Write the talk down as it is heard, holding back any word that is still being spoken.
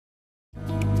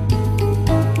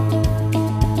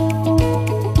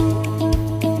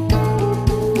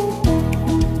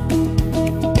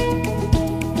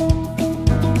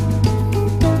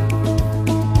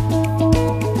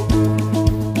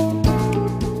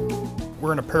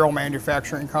We're an apparel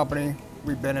manufacturing company.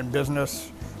 We've been in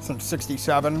business since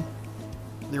 '67.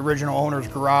 The original owner's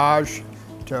garage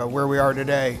to where we are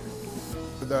today.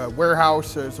 The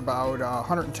warehouse is about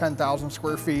 110,000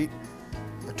 square feet.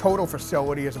 The total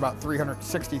facility is about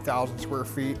 360,000 square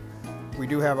feet. We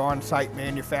do have on-site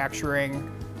manufacturing.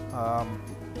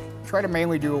 Try to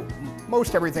mainly do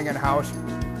most everything in-house.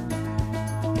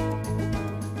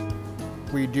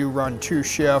 We do run 2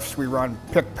 shifts. We run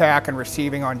pick, pack, and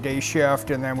receiving on day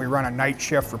shift, and then we run a night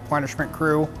shift replenishment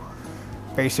crew,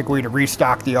 basically to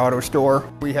restock the AutoStore.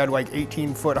 We had like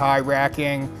 18-foot high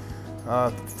racking,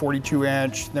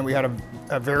 42-inch. Then we had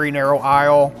a very narrow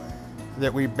aisle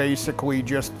that we basically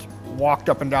just walked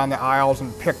up and down the aisles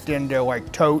and picked into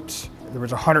like totes. There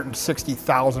was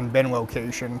 160,000 bin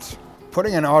locations.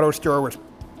 Putting an AutoStore was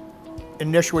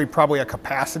initially probably a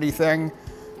capacity thing.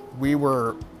 We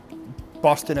were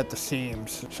busting at the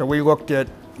seams. So we looked at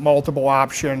multiple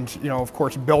options, of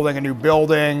course, building a new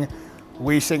building,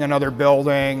 leasing another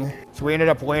building. So we ended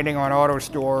up landing on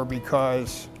AutoStore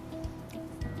because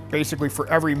basically for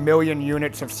every 1,000,000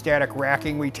 units of static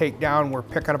racking we take down, we're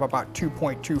picking up about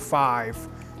 2.25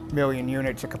 million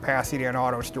units of capacity on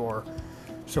AutoStore.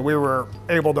 So we were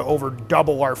able to over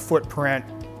double our footprint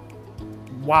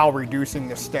while reducing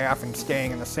the staff and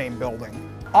staying in the same building.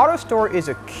 AutoStore is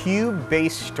a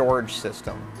cube-based storage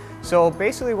system. So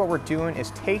basically what we're doing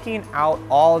is taking out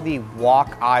all the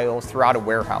walk aisles throughout a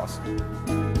warehouse.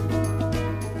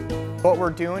 What we're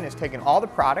doing is taking all the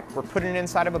product, we're putting it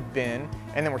inside of a bin,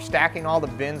 and then we're stacking all the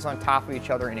bins on top of each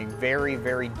other in a very,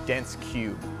 very dense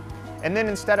cube. And then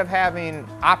instead of having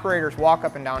operators walk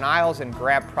up and down aisles and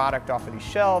grab product off of these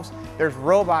shelves, there's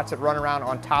robots that run around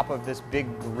on top of this big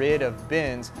grid of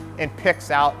bins and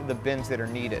picks out the bins that are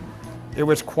needed. It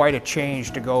was quite a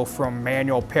change to go from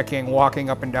manual picking, walking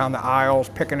up and down the aisles,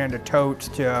 picking into totes,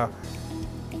 to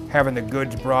having the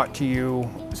goods brought to you.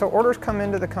 So orders come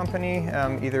into the company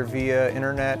either via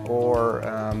internet or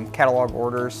catalog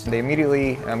orders. They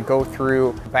immediately go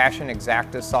through Bastian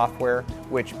Exacta software,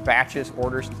 which batches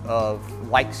orders of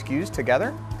like SKUs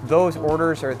together. Those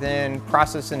orders are then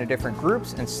processed into different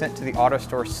groups and sent to the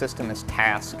AutoStore system as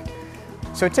tasks.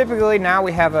 So typically now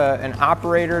we have an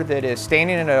operator that is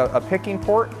standing in a picking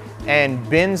port and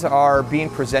bins are being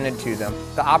presented to them.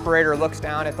 The operator looks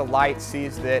down at the light,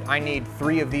 sees that I need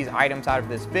 3 of these items out of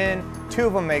this bin. 2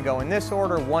 of them may go in this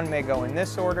order, 1 may go in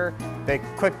this order. They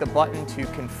click the button to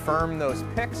confirm those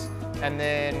picks, and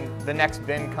then the next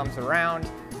bin comes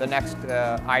around, the next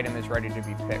item is ready to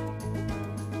be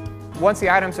picked. Once the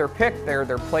items are picked, they're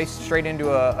placed straight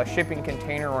into a shipping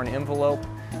container or an envelope.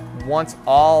 Once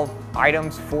all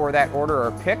items for that order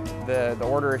are picked, the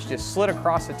order is just slid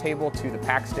across the table to the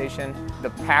pack station. The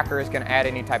packer is going to add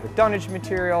any type of dunnage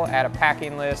material, add a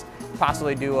packing list,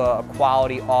 possibly do a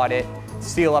quality audit,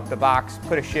 seal up the box,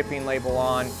 put a shipping label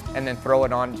on, and then throw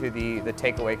it onto the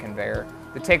takeaway conveyor.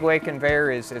 The takeaway conveyor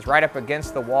is right up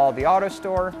against the wall of the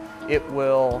AutoStore. It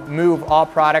will move all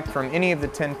product from any of the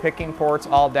 10 picking ports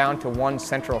all down to one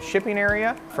central shipping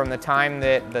area. From the time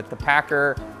that the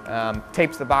packer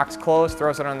tapes the box closed,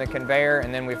 throws it on the conveyor,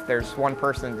 and then if there's one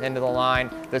person at the end of the line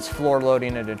that's floor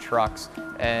loading into trucks.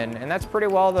 And that's pretty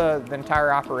well the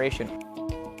entire operation.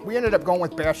 We ended up going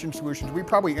with Bastian Solutions. We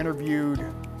probably interviewed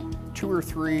 2 or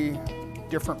 3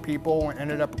 different people and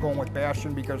ended up going with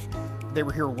Bastian because they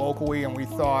were here locally and we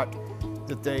thought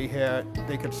that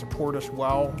they could support us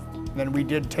well. And then we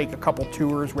did take a couple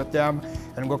tours with them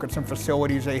and look at some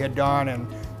facilities they had done, and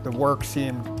the work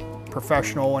seemed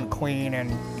professional and clean and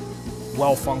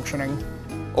well functioning.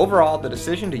 Overall, the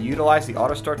decision to utilize the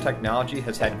AutoStore technology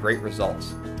has had great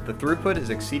results. The throughput is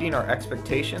exceeding our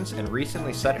expectations and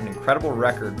recently set an incredible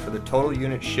record for the total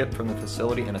units shipped from the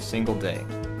facility in a single day.